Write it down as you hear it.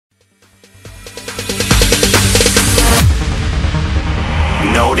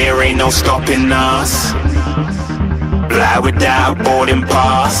there ain't no stopping us. Fly without boarding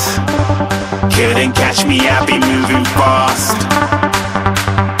pass. Couldn't catch me, I be moving fast.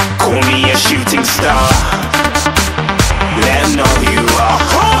 Call me a shooting star. Let 'em know who you are.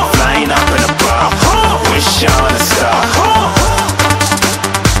 Flying up in a bar. Wish on a star.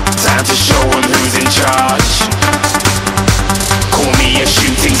 Time to show 'em who's in charge. Call me a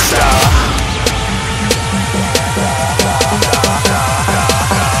shooting star.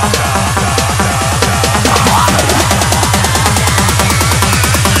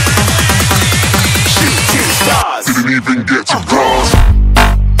 Didn't even get to cross.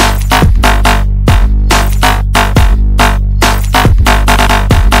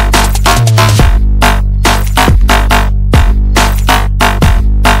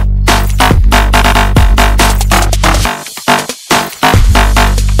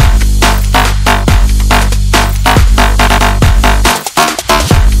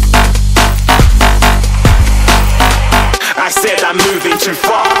 I said I'm moving too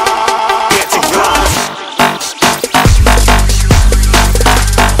far. Get to glass.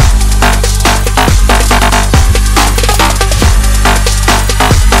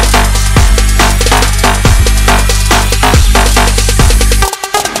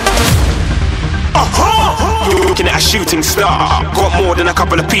 Looking at a shooting star. Got more than a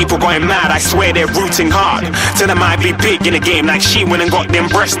couple of people going mad. I swear they're rooting hard. Tell them I be big in the game like she went and got them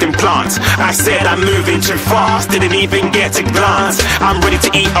breast implants. I said I'm moving too fast, didn't even get a glance. I'm ready to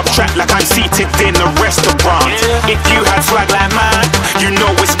eat up track like I'm seated in a restaurant. If you had swag like mine, you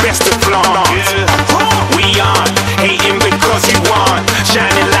know it's best to flaunt. We aren't hating because you aren't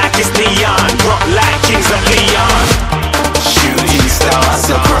shining like it's neon, rock like kings of Leon. Shooting stars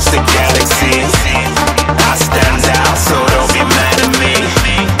across the galaxy. I stand out, so don't be mad at me.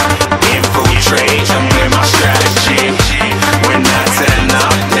 Infiltrate, I'm with my strategy. When I turn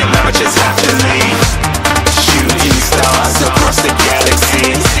up, then I just have to leave. Shooting stars across the galaxy.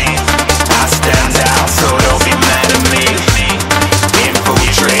 I stand out, so don't be mad at me.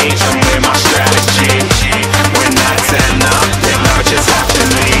 Infiltrate, I'm with my strategy. When I turn up, then I just have to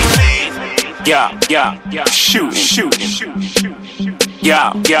leave. Yeah, shooting. Yeah, shooting.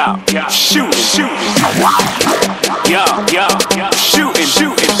 Yeah, shooting. Yeah,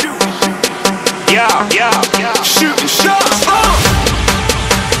 shooting shots.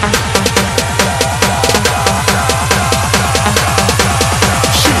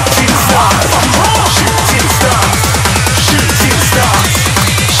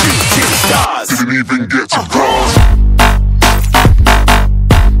 Shooting stars. Didn't even get to cross.